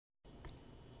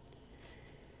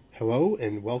Hello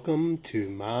and welcome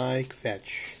to Mike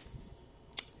Fetch.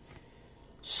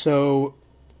 So,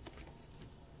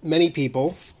 many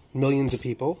people, millions of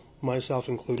people, myself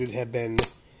included, have been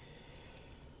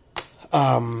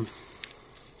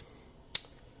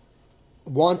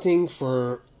wanting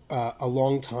for a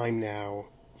long time now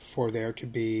for there to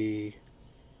be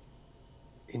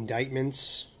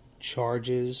indictments,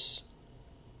 charges,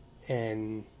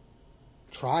 and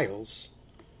trials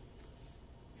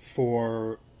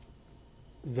for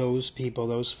those people,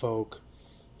 those folk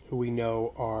who we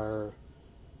know are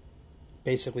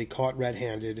basically caught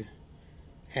red-handed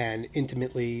and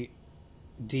intimately,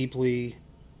 deeply,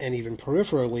 and even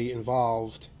peripherally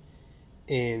involved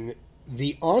in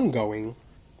the ongoing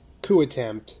coup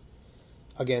attempt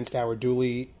against our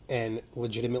duly and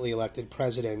legitimately elected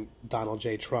president, Donald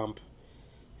J. Trump,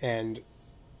 and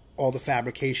all the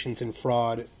fabrications and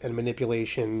fraud and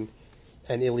manipulation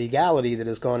and illegality that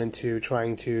has gone into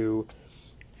trying to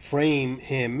frame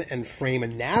him and frame a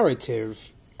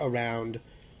narrative around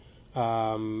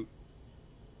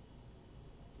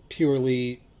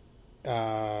purely,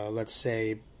 let's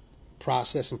say,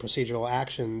 process and procedural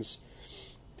actions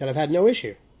that have had no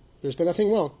issue. There's been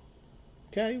nothing wrong.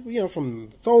 Okay? From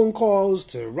phone calls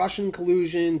to Russian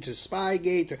collusion to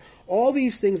Spygate to all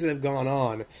these things that have gone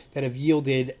on that have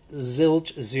yielded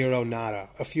zilch, zero, nada.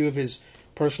 A few of his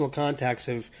personal contacts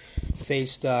have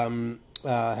faced,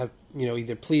 have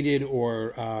either pleaded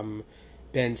or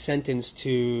been sentenced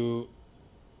to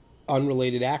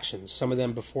unrelated actions, some of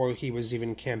them before he was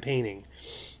even campaigning.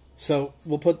 So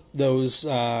we'll put those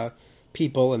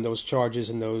people and those charges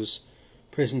and those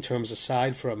prison terms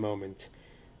aside for a moment.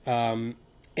 And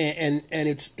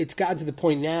it's gotten to the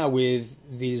point now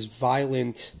with these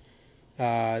violent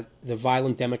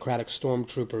Democratic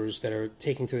stormtroopers that are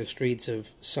taking to the streets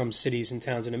of some cities and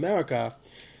towns in America,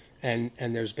 and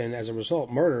there's been, as a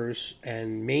result, murders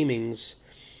and maimings,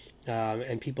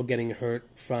 and people getting hurt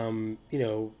from,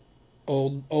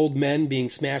 old men being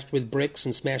smashed with bricks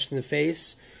and smashed in the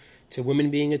face, to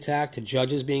women being attacked, to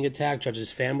judges being attacked,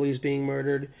 judges' families being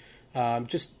murdered,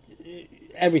 just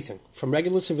everything, from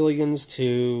regular civilians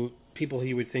to people who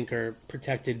you would think are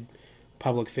protected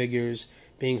public figures,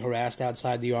 being harassed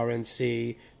outside the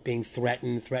RNC, being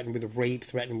threatened with rape,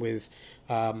 threatened with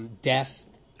death,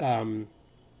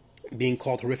 being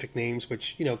called horrific names,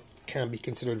 which, can be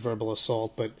considered verbal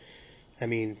assault, but,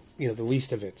 the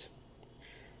least of it.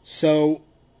 So,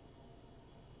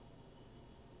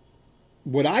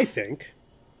 what I think,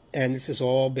 and this is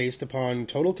all based upon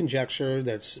total conjecture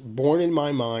that's born in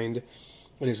my mind,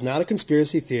 it is not a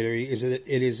conspiracy theory, it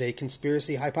is a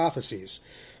conspiracy hypothesis.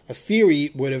 A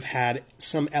theory would have had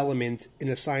some element in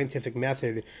a scientific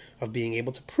method of being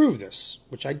able to prove this,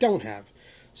 which I don't have.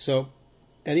 So,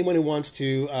 anyone who wants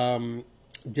to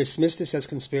dismiss this as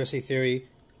conspiracy theory,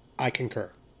 I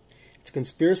concur. It's a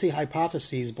conspiracy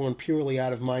hypothesis born purely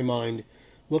out of my mind,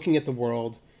 looking at the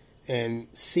world and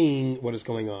seeing what is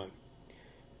going on.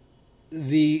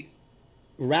 The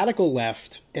radical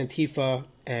left, Antifa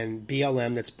and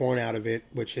BLM that's born out of it,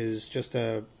 which is just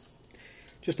a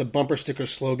bumper sticker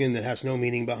slogan that has no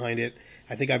meaning behind it.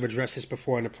 I think I've addressed this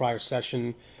before in a prior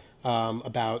session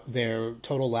about their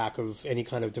total lack of any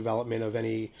kind of development of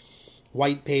any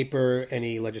white paper,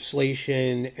 any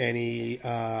legislation, any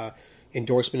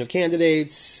endorsement of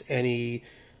candidates, any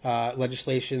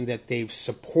legislation that they've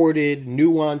supported,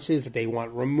 nuances that they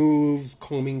want removed,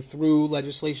 combing through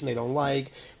legislation they don't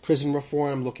like, prison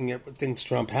reform, looking at what things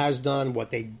Trump has done, what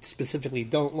they specifically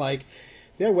don't like.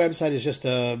 Their website is just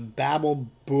a babble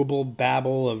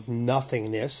of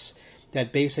nothingness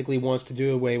that basically wants to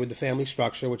do away with the family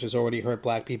structure, which has already hurt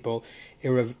black people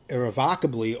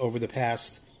irrevocably over the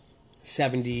past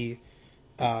 70,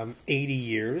 80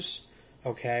 years.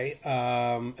 Okay?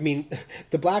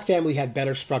 The black family had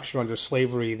better structure under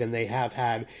slavery than they have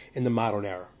had in the modern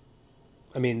era.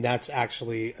 That's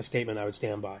actually a statement I would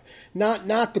stand by.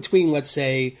 Not between, let's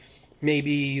say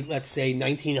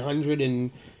 1900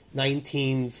 and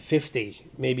 1950.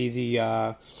 Maybe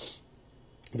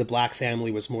the black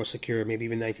family was more secure. Maybe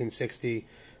even 1960.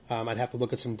 I'd have to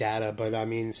look at some data, but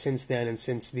since then and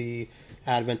since the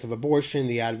advent of abortion,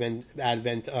 the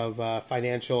advent of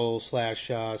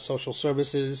financial/social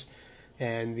services,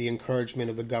 and the encouragement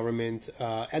of the government,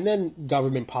 and then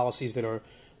government policies that are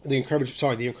the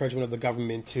encouragement of the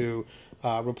government to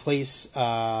replace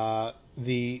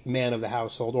the man of the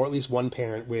household, or at least one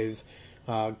parent, with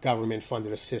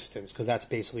government-funded assistance, because that's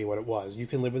basically what it was. You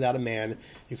can live without a man,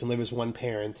 you can live as one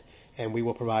parent, and we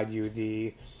will provide you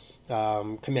the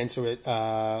commensurate,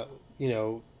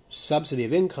 subsidy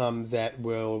of income that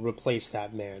will replace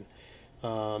that man.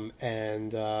 Hard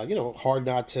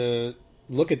not to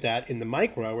look at that in the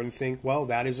micro and think, well,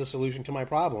 that is a solution to my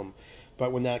problem.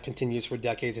 But when that continues for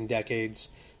decades and decades,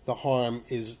 the harm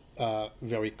is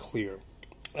very clear,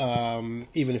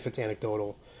 even if it's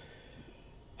anecdotal.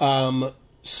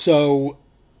 So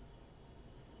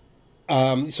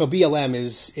BLM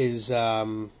is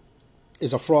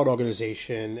a fraud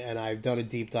organization, and I've done a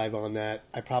deep dive on that.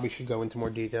 I probably should go into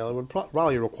more detail. It would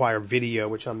probably require video,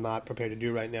 which I'm not prepared to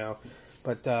do right now.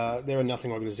 But they're a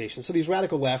nothing organization. So these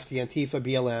radical left, the Antifa,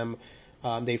 BLM,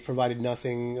 they've provided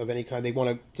nothing of any kind. They want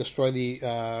to destroy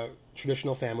the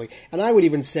traditional family, and I would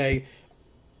even say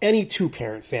any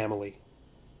two-parent family.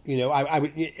 I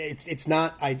would. It's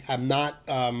not. I'm not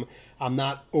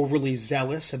overly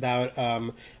zealous about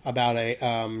a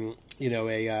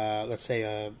let's say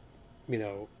a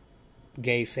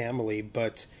gay family,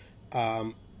 but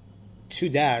two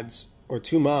dads or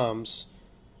two moms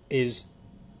is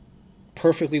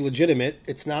perfectly legitimate.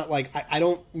 It's not like I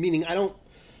don't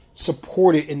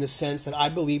support it in the sense that I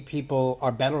believe people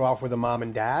are better off with a mom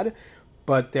and dad,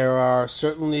 but there are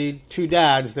certainly two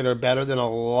dads that are better than a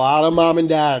lot of mom and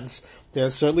dads.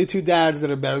 There's certainly two dads that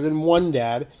are better than one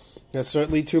dad. There's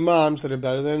certainly two moms that are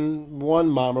better than one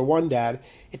mom or one dad.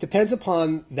 It depends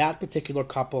upon that particular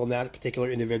couple and that particular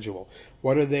individual.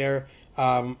 What is their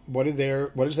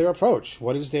approach?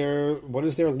 What is their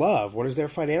love? What is their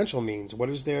financial means? What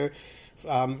is their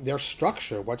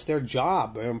structure? What's their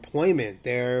job, their employment,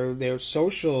 their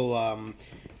social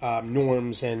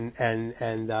norms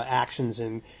and actions,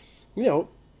 and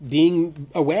being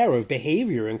aware of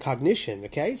behavior and cognition.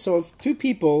 Okay, so if two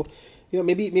people,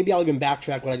 maybe I'll even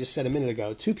backtrack what I just said a minute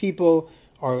ago. Two people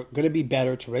are going to be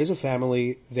better to raise a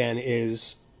family than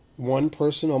is one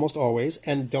person almost always.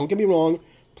 And don't get me wrong,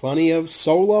 plenty of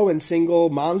solo and single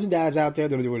moms and dads out there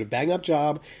that are doing a bang-up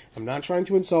job. I'm not trying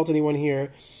to insult anyone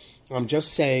here. I'm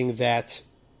just saying that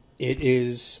it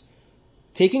is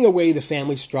taking away the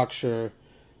family structure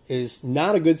is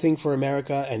not a good thing for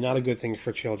America and not a good thing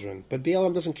for children. But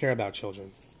BLM doesn't care about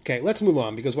children. Okay, let's move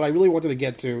on, because what I really wanted to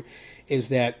get to is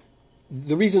that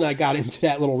the reason I got into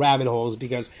that little rabbit hole is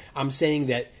because I'm saying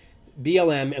that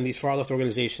BLM and these far-left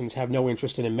organizations have no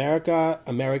interest in America,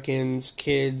 Americans,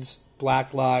 kids,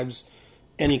 black lives,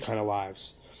 any kind of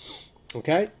lives.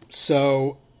 Okay?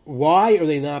 So why are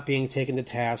they not being taken to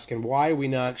task, and why are we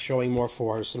not showing more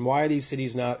force, and why are these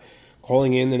cities not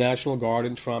calling in the National Guard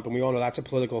and Trump? And we all know that's a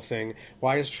political thing.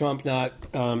 Why is Trump not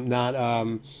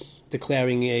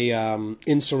declaring a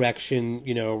insurrection,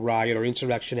 riot or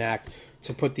insurrection act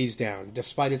to put these down,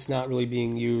 despite it's not really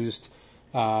being used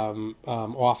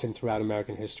often throughout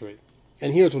American history?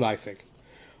 And here's what I think.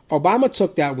 Obama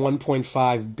took that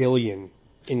 $1.5 billion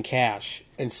in cash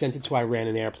and sent it to Iran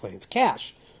in airplanes.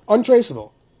 Cash.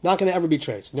 Untraceable. Not going to ever be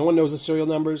traced. No one knows the serial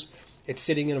numbers. It's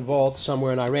sitting in a vault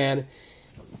somewhere in Iran.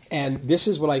 And this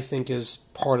is what I think is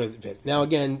part of it. Now,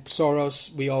 again,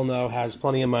 Soros, we all know, has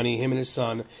plenty of money, him and his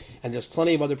son, and there's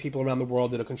plenty of other people around the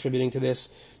world that are contributing to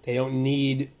this. They don't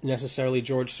need necessarily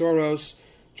George Soros.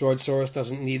 George Soros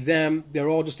doesn't need them. They're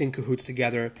all just in cahoots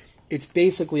together. It's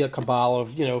basically a cabal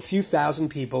of, a few thousand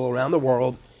people around the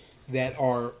world that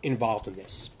are involved in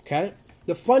this, okay?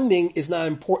 The funding is not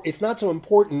important. It's not so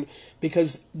important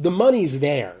because the money's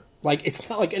there. Like, it's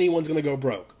not like anyone's going to go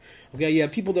broke. Okay, you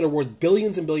have people that are worth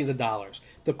billions and billions of dollars.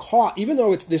 The cost, even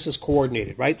though this is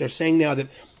coordinated, right? They're saying now that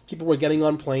people were getting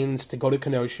on planes to go to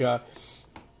Kenosha,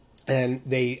 and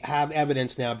they have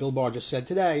evidence now. Bill Barr just said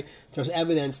today, there's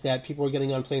evidence that people were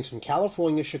getting on planes from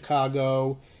California,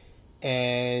 Chicago,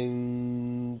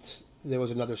 and there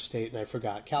was another state, and I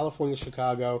forgot. California,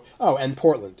 Chicago, and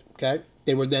Portland, okay?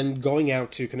 They were then going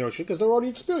out to Kenosha because they're already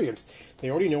experienced.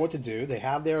 They already know what to do. They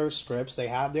have their scripts. They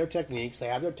have their techniques. They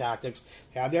have their tactics.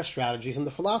 They have their strategies. And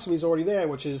the philosophy is already there,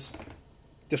 which is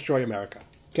destroy America.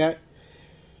 Okay?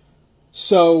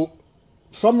 So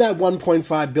from that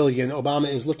 $1.5 billion, Obama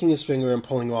is licking his finger and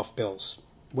pulling off bills.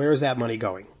 Where is that money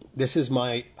going? This is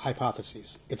my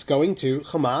hypothesis. It's going to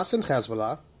Hamas and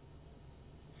Hezbollah.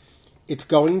 It's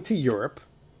going to Europe.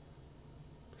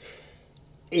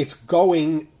 It's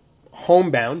going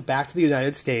homebound back to the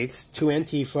United States to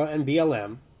Antifa and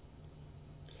BLM.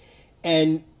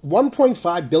 And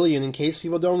 $1.5 billion, in case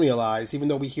people don't realize, even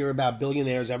though we hear about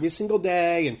billionaires every single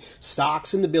day and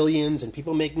stocks in the billions and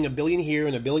people making $1 billion here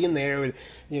and $1 billion there, and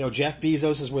Jeff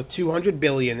Bezos is worth $200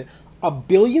 billion. $1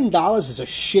 billion is a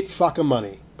shit fucking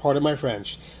money. Pardon my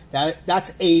French.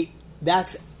 That's a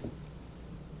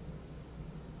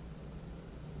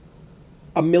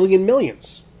million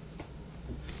millions.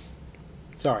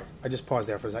 Sorry, I just paused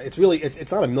there for a second.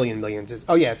 It's not a million millions. It's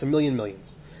a million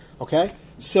millions. Okay?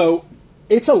 So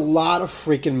it's a lot of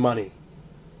freaking money.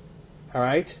 All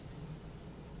right?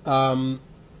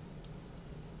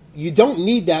 You don't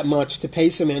need that much to pay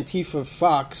some Antifa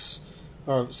fucks,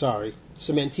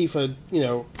 some Antifa,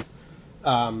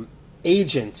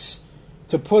 agents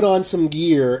to put on some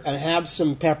gear and have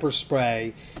some pepper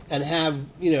spray and have,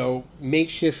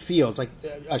 makeshift fields, like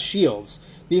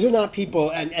shields. These are not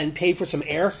people, and pay for some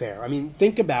airfare. I mean,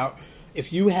 think about,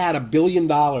 if you had $1 billion,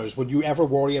 would you ever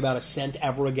worry about a cent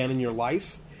ever again in your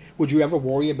life? Would you ever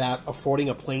worry about affording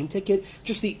a plane ticket?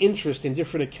 Just the interest in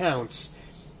different accounts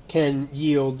can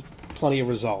yield plenty of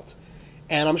result.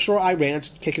 And I'm sure Iran's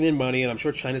kicking in money, and I'm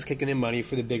sure China's kicking in money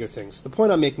for the bigger things. The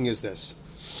point I'm making is this.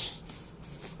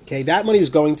 Okay, that money is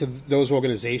going to those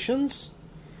organizations,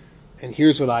 and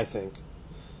here's what I think.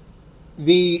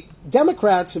 The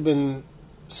Democrats have been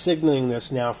signaling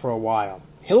this now for a while.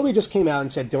 Hillary just came out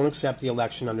and said, don't accept the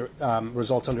election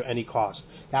results under any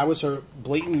cost. That was her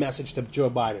blatant message to Joe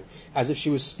Biden, as if she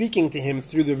was speaking to him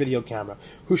through the video camera.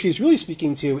 Who she's really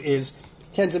speaking to is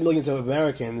tens of millions of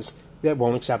Americans that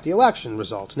won't accept the election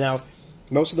results. Now,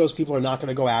 most of those people are not going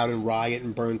to go out and riot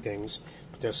and burn things,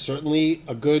 but there's certainly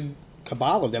a good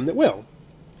cabal of them that will.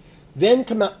 Then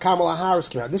Kamala Harris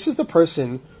came out. This is the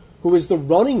person who is the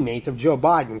running mate of Joe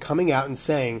Biden, coming out and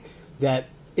saying that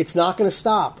it's not going to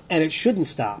stop, and it shouldn't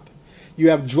stop. You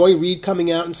have Joy Reid coming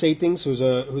out and say things. Who's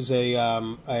a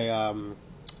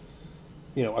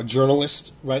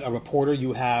journalist, right? A reporter.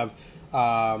 You have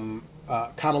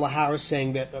Kamala Harris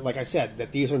saying that, like I said,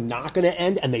 that these are not going to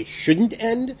end and they shouldn't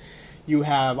end. You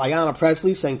have Ayanna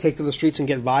Pressley saying take to the streets and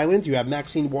get violent. You have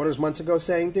Maxine Waters months ago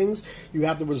saying things. You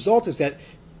have the result is that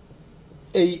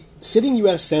a sitting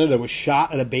U.S. senator was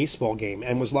shot at a baseball game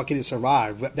and was lucky to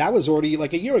survive. That was already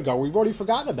like a year ago. We've already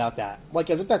forgotten about that. Like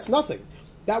as if that's nothing.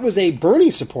 That was a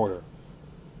Bernie supporter.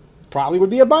 Probably would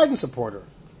be a Biden supporter.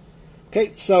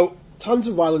 Okay, so tons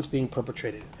of violence being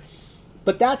perpetrated.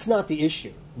 But that's not the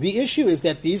issue. The issue is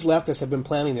that these leftists have been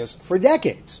planning this for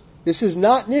decades. This is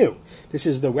not new. This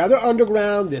is the Weather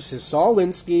Underground. This is Saul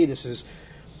Alinsky. This is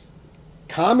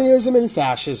communism and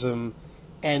fascism.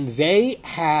 And they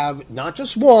have not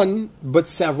just one, but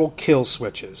several kill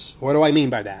switches. What do I mean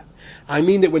by that? I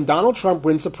mean that when Donald Trump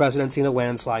wins the presidency in a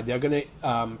landslide, they're going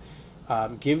to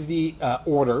give the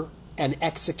order and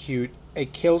execute a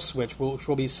kill switch, which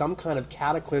will be some kind of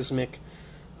cataclysmic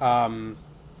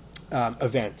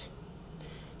event.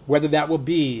 Whether that will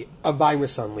be a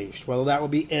virus unleashed, whether that will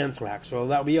be anthrax, whether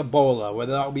that will be Ebola,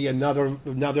 whether that will be another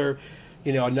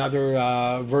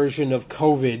version of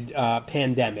COVID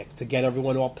pandemic to get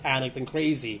everyone all panicked and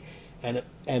crazy and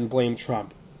blame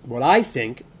Trump. What I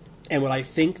think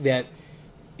that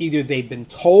either they've been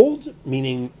told,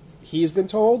 meaning he's been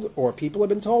told, or people have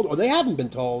been told, or they haven't been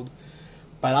told,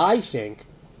 but I think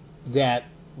that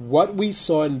what we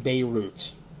saw in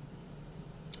Beirut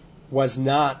was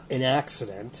not an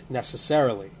accident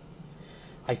necessarily.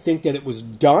 I think that it was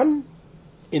done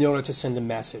in order to send a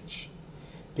message.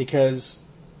 Because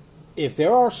if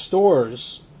there are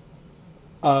stores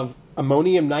of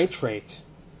ammonium nitrate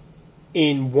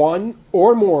in one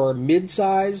or more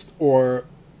mid-sized or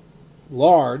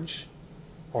large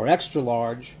or extra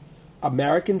large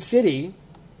American city,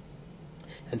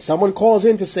 and someone calls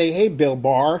in to say, hey, Bill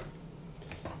Barr,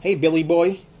 hey, Billy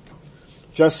boy,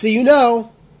 just so you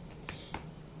know,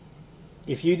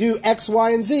 if you do X,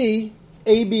 Y, and Z,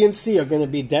 A, B, and C are going to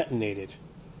be detonated.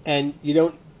 And you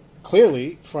don't,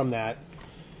 clearly from that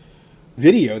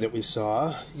video that we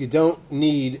saw, you don't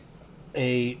need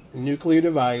a nuclear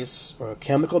device or a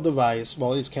chemical device.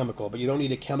 Well, it is chemical, but you don't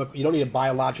need a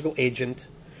biological agent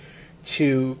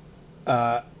to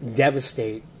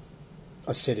devastate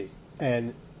a city.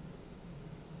 And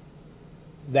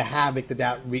the havoc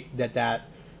that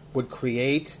would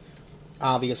create.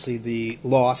 Obviously, the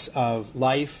loss of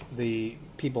life, the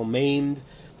people maimed,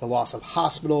 the loss of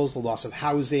hospitals, the loss of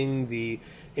housing, the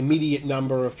immediate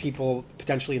number of people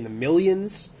potentially in the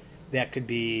millions that could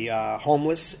be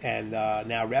homeless and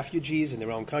now refugees in their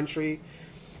own country.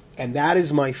 And that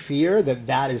is my fear,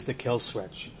 that is the kill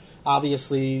switch.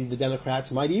 Obviously, the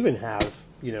Democrats might even have,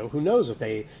 who knows if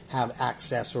they have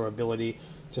access or ability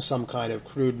to some kind of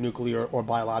crude nuclear or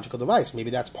biological device. Maybe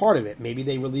that's part of it. Maybe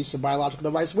they release a biological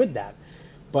device with that.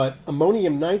 But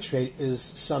ammonium nitrate is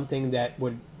something that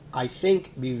would, I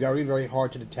think, be very, very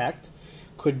hard to detect.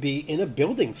 Could be in a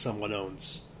building someone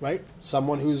owns, right?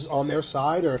 Someone who's on their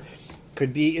side, or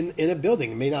could be in a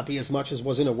building. It may not be as much as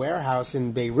was in a warehouse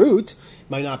in Beirut.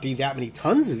 Might not be that many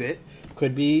tons of it.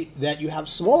 Could be that you have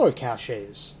smaller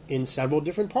caches in several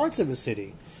different parts of the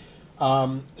city.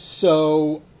 There's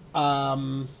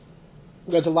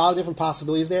a lot of different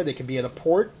possibilities there. They could be at a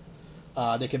port.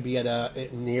 They could be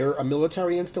near a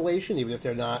military installation, even if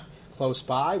they're not close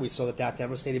by. We saw that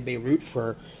devastated Beirut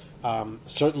for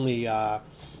certainly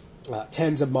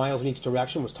tens of miles in each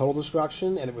direction. Was total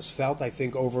destruction, and it was felt, I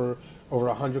think, over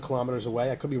 100 kilometers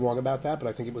away. I could be wrong about that, but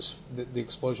I think it was the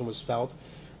explosion was felt.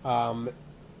 No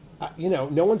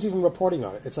one's even reporting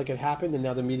on it. It's like it happened, and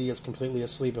now the media is completely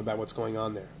asleep about what's going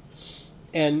on there.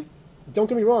 And don't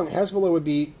get me wrong, Hezbollah would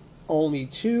be only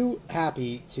too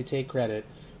happy to take credit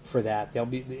for that.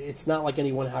 It's not like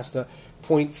anyone has to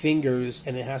point fingers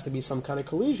and it has to be some kind of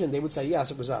collusion. They would say,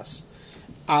 yes, it was us.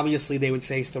 Obviously, they would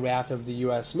face the wrath of the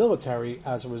U.S. military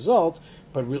as a result,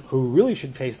 but who really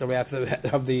should face the wrath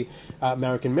of the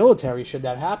American military, should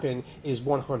that happen, is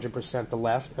 100% the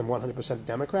left and 100% the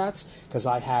Democrats, because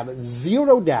I have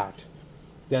zero doubt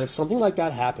that if something like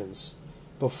that happens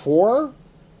before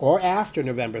or after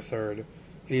November 3rd,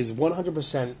 it is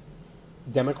 100%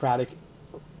 Democratic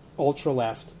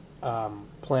ultra-left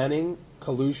planning,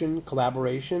 collusion,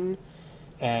 collaboration,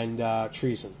 and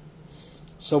treason.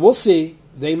 So we'll see.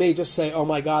 They may just say, oh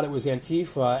my God, it was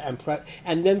Antifa,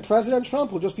 and then President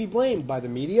Trump will just be blamed by the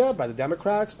media, by the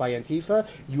Democrats, by Antifa.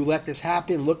 You let this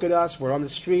happen, look at us, we're on the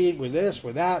street, we're this,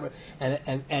 we're that.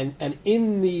 And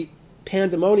in the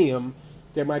pandemonium,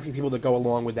 there might be people that go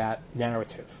along with that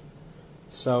narrative.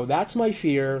 So that's my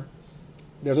fear.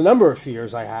 There's a number of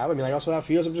fears I have. I mean, I also have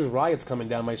fears of just riots coming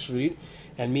down my street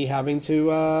and me having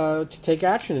to take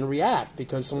action and react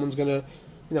because someone's going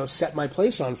to set my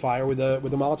place on fire with a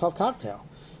Molotov cocktail.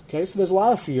 Okay, so there's a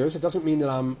lot of fears. It doesn't mean that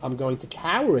I'm going to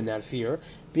cower in that fear.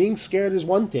 Being scared is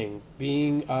one thing.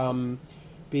 Being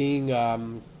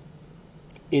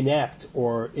inept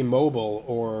or immobile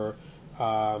or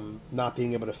not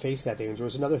being able to face that danger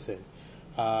is another thing.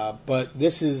 But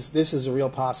this is a real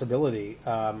possibility,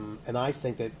 and I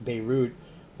think that Beirut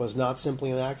was not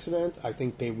simply an accident. I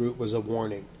think Beirut was a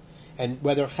warning. And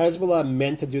whether Hezbollah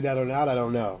meant to do that or not, I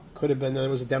don't know. Could have been that it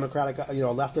was a Democratic,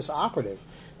 leftist operative,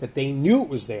 that they knew it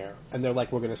was there, and they're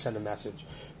like, we're going to send a message.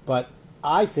 But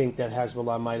I think that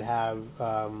Hezbollah might have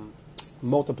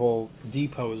multiple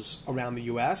depots around the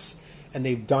U.S., and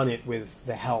they've done it with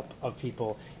the help of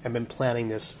people and been planning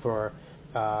this for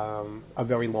a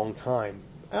very long time.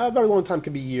 A very long time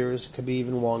could be years, could be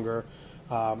even longer.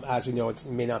 As we know, it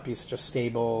may not be such a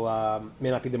stable, may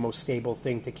not be the most stable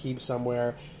thing to keep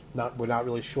somewhere. We're not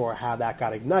really sure how that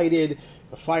got ignited.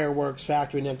 The fireworks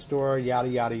factory next door, yada,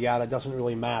 yada, yada. Doesn't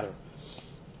really matter.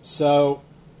 So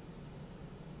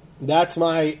that's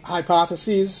my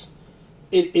hypothesis.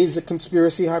 It is a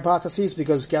conspiracy hypothesis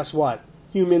because guess what?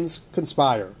 Humans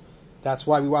conspire. That's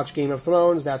why we watch Game of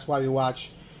Thrones. That's why we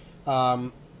watch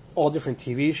all different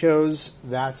TV shows.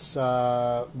 That's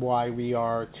why we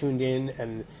are tuned in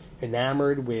and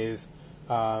enamored with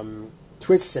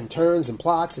twists and turns and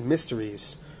plots and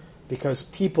mysteries. Because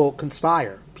people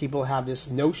conspire. People have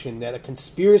this notion that a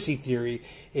conspiracy theory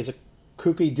is a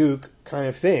kooky duke kind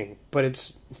of thing. But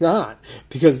it's not.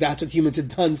 Because that's what humans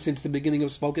have done since the beginning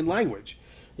of spoken language.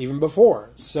 Even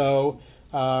before. So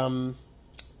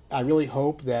I really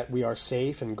hope that we are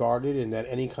safe and guarded and that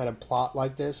any kind of plot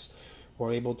like this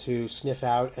we're able to sniff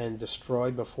out and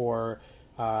destroy before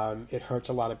it hurts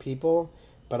a lot of people.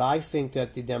 But I think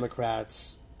that the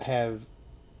Democrats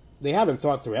they haven't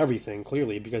thought through everything,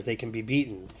 clearly, because they can be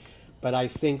beaten. But I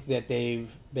think that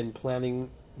they've been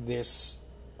planning this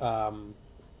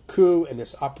coup and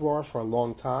this uproar for a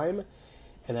long time.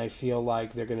 And I feel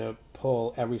like they're going to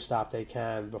pull every stop they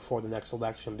can before the next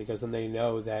election, because then they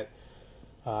know that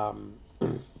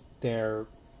they're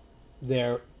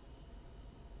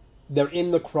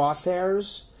in the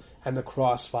crosshairs and the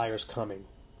crossfire's coming.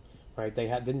 Right?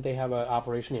 Didn't they have an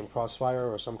operation named Crossfire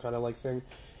or some kind of thing?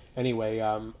 Anyway,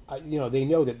 they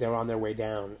know that they're on their way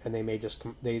down, and they may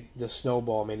the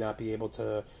snowball may not be able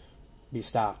to be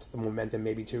stopped. The momentum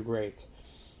may be too great.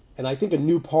 And I think a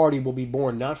new party will be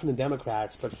born, not from the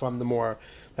Democrats, but from the more,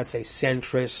 let's say,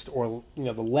 centrist or,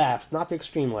 the left, not the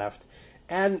extreme left.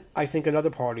 And I think another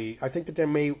party, I think that there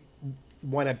may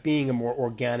wind up being a more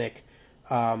organic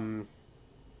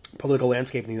political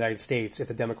landscape in the United States if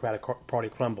the Democratic Party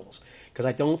crumbles. Because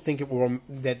I don't think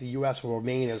that the U.S. will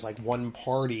remain as one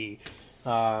party.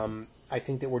 I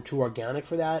think that we're too organic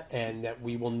for that, and that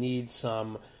we will need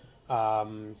some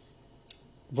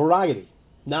variety.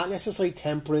 Not necessarily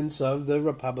temperance of the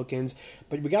Republicans,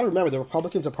 but we got to remember the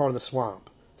Republicans are part of the swamp.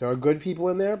 There are good people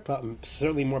in there,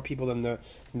 certainly more people than the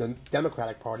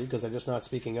Democratic Party, because they're just not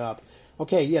speaking up.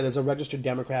 Okay, yeah, there's a registered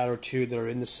Democrat or two that are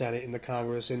in the Senate, in the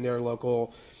Congress, in their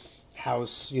local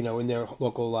House, in their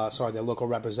local, their local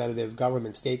representative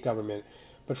government, state government.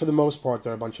 But for the most part,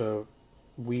 they're a bunch of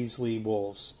Weasley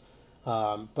wolves.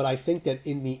 But I think that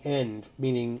in the end,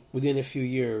 meaning within a few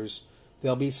years,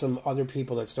 there'll be some other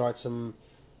people that start some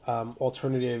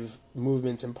alternative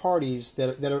movements and parties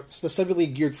that are specifically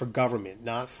geared for government,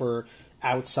 not for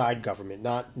outside government,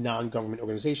 not non-government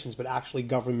organizations, but actually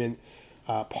government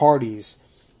parties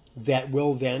that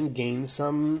will then gain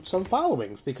some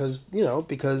followings because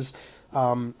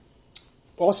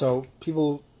also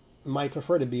people might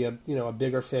prefer to be a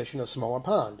bigger fish in a smaller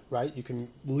pond, right? You can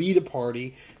lead a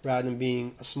party rather than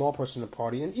being a small person in a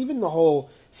party, and even the whole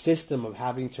system of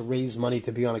having to raise money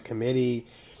to be on a committee,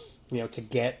 to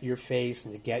get your face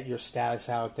and to get your status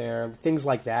out there, things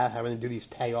like that, having to do these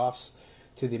payoffs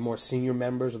to the more senior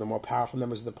members or the more powerful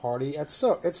members of the party. It's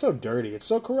so dirty. It's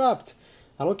so corrupt.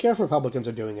 I don't care if Republicans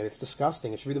are doing it. It's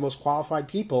disgusting. It should be the most qualified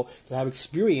people that have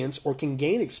experience or can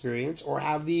gain experience or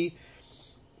have the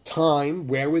time,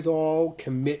 wherewithal,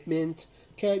 commitment.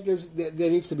 Okay, there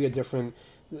needs to be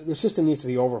the system needs to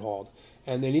be overhauled.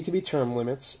 And there need to be term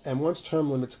limits. And once term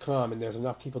limits come and there's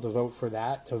enough people to vote for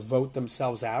that, to vote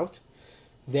themselves out,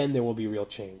 then there will be real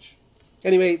change.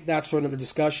 Anyway, that's for another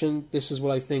discussion. This is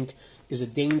what I think is a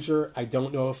danger. I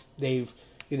don't know if they've,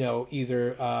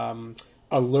 either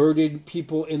alerted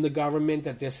people in the government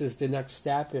that this is the next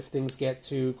step if things get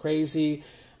too crazy.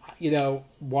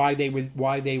 Why they would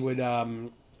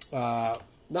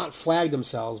not flag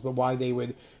themselves, but why they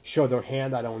would show their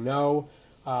hand, I don't know.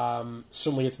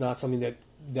 Certainly it's not something that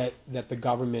the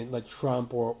government, like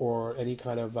Trump or any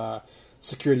kind of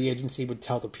security agency, would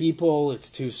tell the people. It's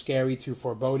too scary, too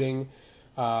foreboding,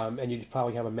 and you'd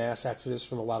probably have a mass exodus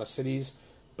from a lot of cities.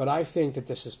 But I think that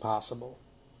this is possible,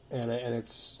 and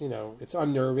it's it's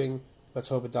unnerving. Let's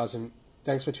hope it doesn't.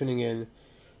 Thanks for tuning in.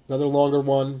 Another longer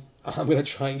one. I'm going to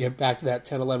try and get back to that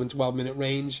 10, 11, 12-minute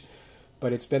range,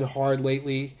 but it's been hard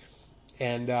lately,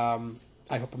 and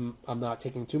I hope I'm not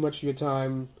taking too much of your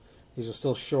time. These are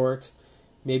still short.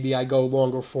 Maybe I go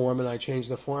longer form and I change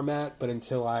the format, but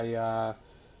until I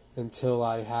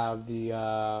have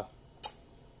the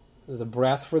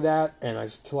breath for that, and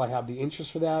until I have the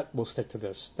interest for that, we'll stick to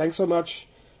this. Thanks so much.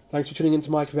 Thanks for tuning into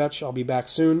Mike Vetch. I'll be back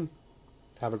soon.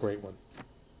 Have a great one.